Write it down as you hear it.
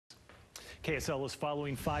KSL is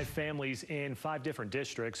following 5 families in 5 different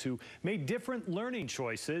districts who made different learning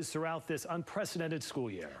choices throughout this unprecedented school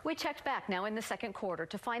year. We checked back now in the second quarter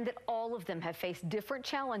to find that all of them have faced different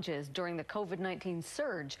challenges during the COVID-19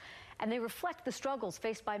 surge, and they reflect the struggles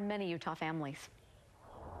faced by many Utah families.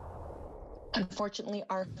 Unfortunately,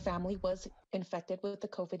 our family was infected with the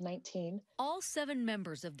COVID-19. All 7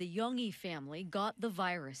 members of the Youngie family got the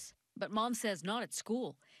virus, but Mom says not at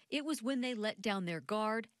school. It was when they let down their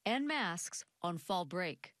guard and masks on fall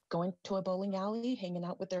break. Going to a bowling alley, hanging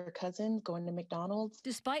out with their cousins, going to McDonald's.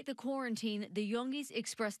 Despite the quarantine, the Youngies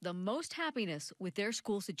expressed the most happiness with their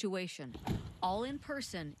school situation, all in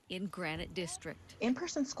person in Granite District.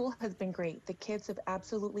 In-person school has been great. The kids have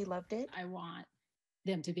absolutely loved it. I want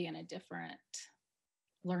them to be in a different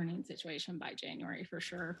learning situation by January for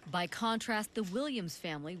sure. By contrast, the Williams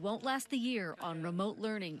family won't last the year on remote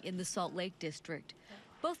learning in the Salt Lake District.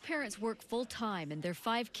 Both parents work full-time and their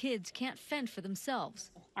 5 kids can't fend for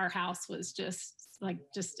themselves. Our house was just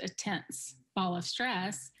a tense ball of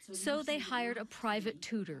stress. So they hired a private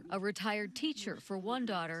tutor, a retired teacher for one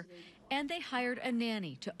daughter, and they hired a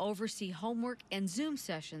nanny to oversee homework and Zoom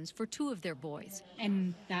sessions for 2 of their boys.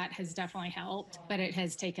 And that has definitely helped, but it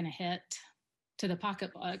has taken a hit to the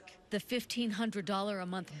pocketbook. The $1,500 a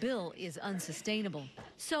month bill is unsustainable,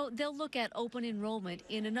 so they'll look at open enrollment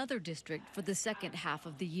in another district for the second half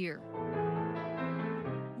of the year.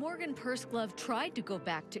 Morgan Purseglove tried to go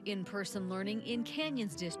back to in-person learning in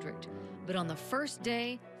Canyons District, but on the first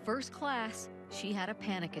day, first class, she had a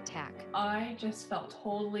panic attack. I just felt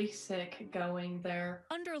totally sick going there.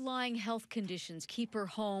 Underlying health conditions keep her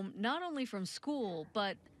home not only from school,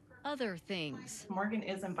 but other things. Morgan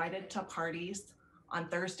is invited to parties on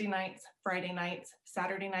Thursday nights, Friday nights,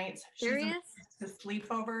 Saturday nights. Serious? To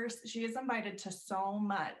sleepovers. She is invited to so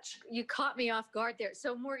much. You caught me off guard there.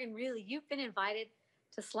 So Morgan, really, you've been invited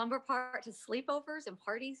to to sleepovers and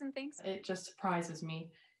parties and things? It just surprises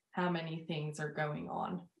me how many things are going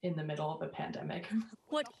on in the middle of a pandemic.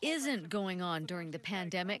 What isn't going on during the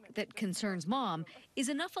pandemic that concerns Mom is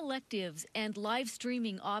enough electives and live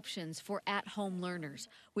streaming options for at-home learners,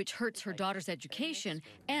 which hurts her daughter's education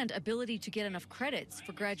and ability to get enough credits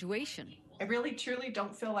for graduation. I really, truly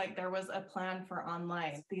don't feel like there was a plan for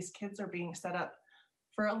online. These kids are being set up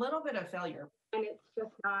for a little bit of failure. And it's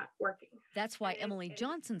just not working. That's why Emily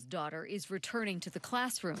Johnson's daughter is returning to the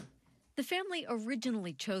classroom. The family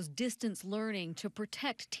originally chose distance learning to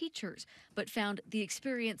protect teachers, but found the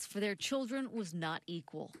experience for their children was not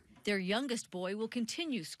equal. Their youngest boy will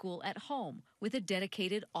continue school at home with a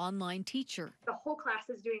dedicated online teacher. The whole class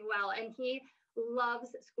is doing well, and he loves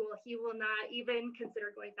school. He will not even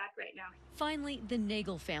consider going back right now. Finally, the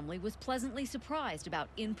Nagel family was pleasantly surprised about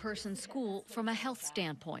in-person school from a health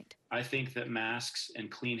standpoint. I think that masks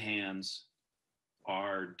and clean hands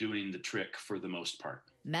are doing the trick for the most part.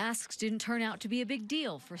 Masks didn't turn out to be a big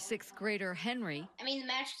deal for 6th grader Henry. I mean, the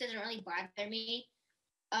mask doesn't really bother me.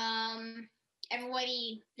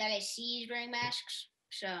 Everybody that I see is wearing masks,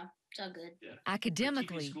 so it's all good. Yeah.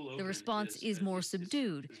 Academically, the response is more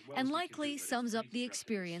subdued and likely sums up the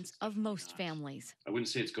experience of most families. I wouldn't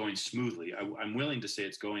say it's going smoothly. I'm willing to say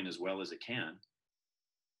it's going as well as it can.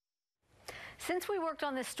 Since we worked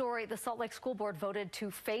on this story, the Salt Lake School Board voted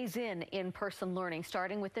to phase in-person learning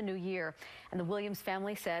starting with the new year, and the Williams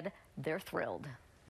family said they're thrilled.